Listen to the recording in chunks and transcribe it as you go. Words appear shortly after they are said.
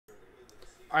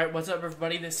Alright, what's up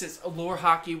everybody? This is Allure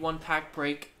Hockey 1-pack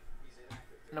break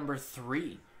number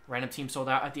 3. Random team sold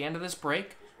out. At the end of this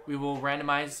break, we will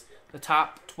randomize the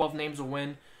top 12 names will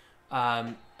win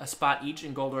a spot each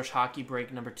in Gold Rush Hockey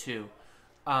break number 2.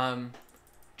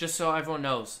 Just so everyone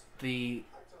knows, the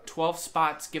 12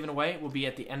 spots given away will be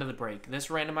at the end of the break. This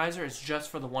randomizer is just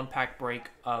for the 1-pack break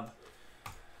of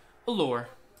Allure.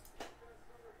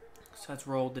 So let's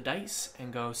roll the dice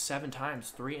and go 7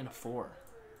 times, 3 and a 4.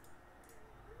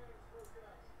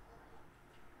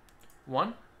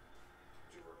 1,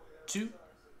 2,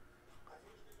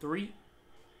 3,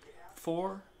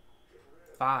 4,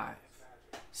 5,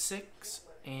 6,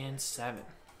 and 7.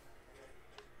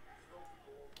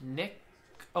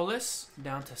 Nicholas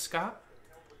down to Scott.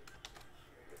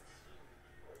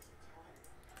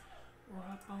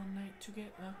 We're up all night to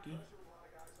get lucky.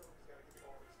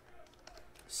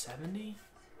 70?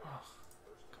 Oh,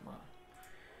 come on.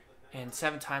 And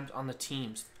 7 times on the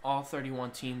teams. All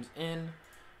 31 teams in.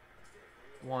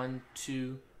 1,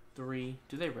 2, 3.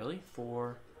 Do they really?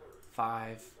 4,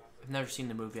 5. I've never seen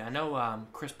the movie. I know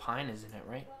Chris Pine is in it,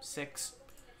 right? 6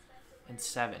 and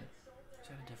 7. Is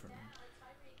that a different one?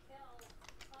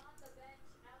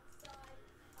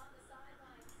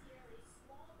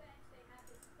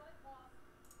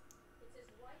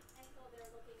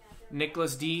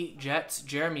 Nicholas D, Jets.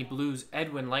 Jeremy, Blues.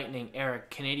 Edwin, Lightning.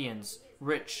 Eric, Canadians.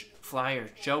 Rich,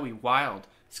 Flyers. Joey, Wild.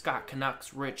 Scott,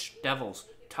 Canucks. Rich, Devils.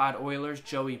 Todd, Oilers.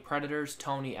 Joey, Predators.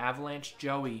 Tony, Avalanche.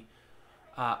 Joey,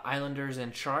 Islanders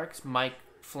and Sharks. Mike,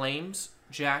 Flames.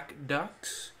 Jack,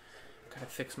 Ducks. Gotta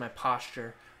fix my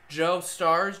posture. Joe,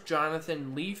 Stars.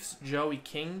 Jonathan, Leafs. Joey,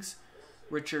 Kings.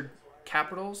 Richard,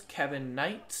 Capitals. Kevin,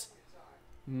 Knights.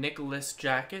 Nicholas,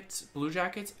 Jackets. Blue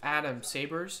Jackets. Adam,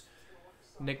 Sabres.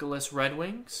 Nicholas, Red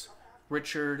Wings.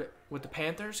 Richard with the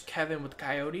Panthers. Kevin with the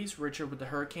Coyotes. Richard with the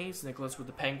Hurricanes. Nicholas with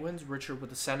the Penguins. Richard with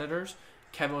the Senators.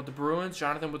 Kevin with the Bruins.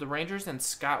 Jonathan with the Rangers. And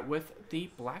Scott with the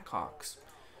Blackhawks.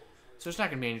 So there's not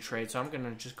going to be any trade, so I'm going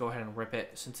to just go ahead and rip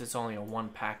it since it's only a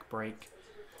 1-pack break.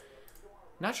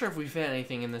 Not sure if we fit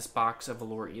anything in this box of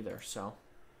Allure either, so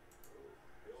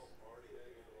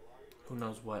who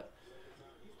knows what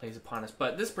lays upon us.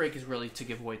 But this break is really to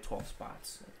give away 12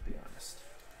 spots, let's be honest.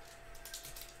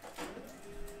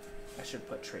 I should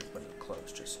put trade window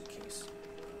closed just in case.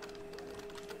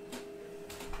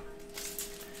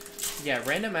 Yeah,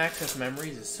 Random Access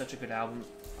Memories is such a good album.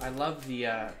 I love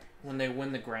the when they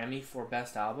win the Grammy for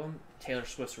Best Album, Taylor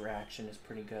Swift's reaction is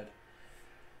pretty good.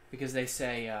 Because they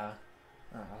say, I'll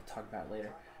talk about it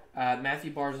later.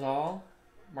 Matthew Barzal,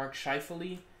 Mark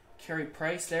Scheifele, Carey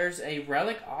Price. There's a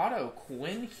Relic Auto,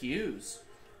 Quinn Hughes.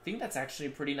 I think that's actually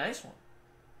a pretty nice one.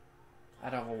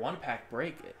 Out of a 1-pack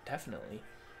break, definitely.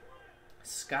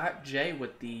 Scott J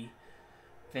with the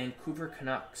Vancouver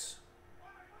Canucks.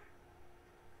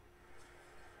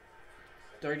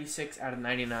 36 out of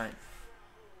 99.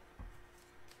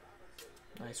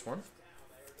 Nice one.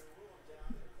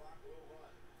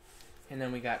 And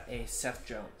then we got a Seth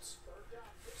Jones.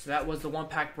 So that was the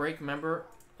 1-pack break. Remember,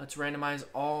 let's randomize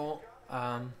all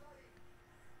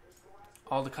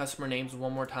the customer names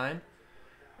one more time.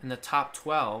 And the top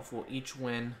 12 will each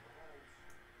win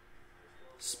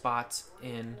spots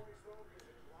in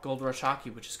Gold Rush Hockey,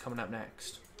 which is coming up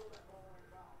next.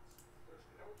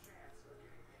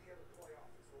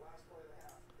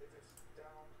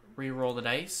 Re-roll the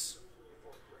dice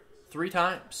 3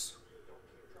 times.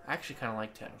 I actually kind of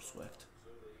like Taylor Swift.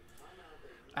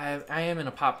 I am in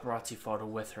a paparazzi photo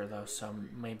with her, though, so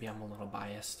maybe I'm a little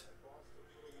biased.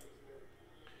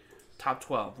 Top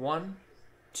 12. 1,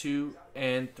 2,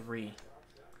 and 3.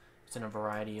 It's in a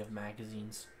variety of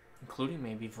magazines, including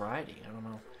maybe Variety. I don't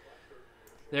know.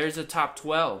 There's a top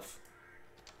 12.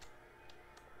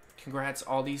 Congrats,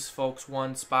 all these folks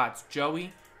won spots.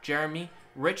 Joey, Jeremy,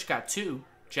 Rich got 2.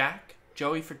 Jack,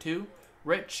 Joey for 2.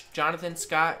 Rich, Jonathan,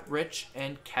 Scott, Rich,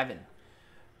 and Kevin.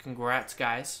 Congrats,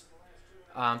 guys.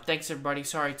 Thanks, everybody.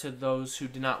 Sorry to those who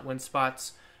did not win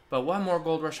spots. But one more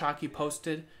Gold Rush Hockey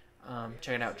posted.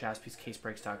 Check it out,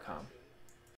 jaspyscasebreaks.com.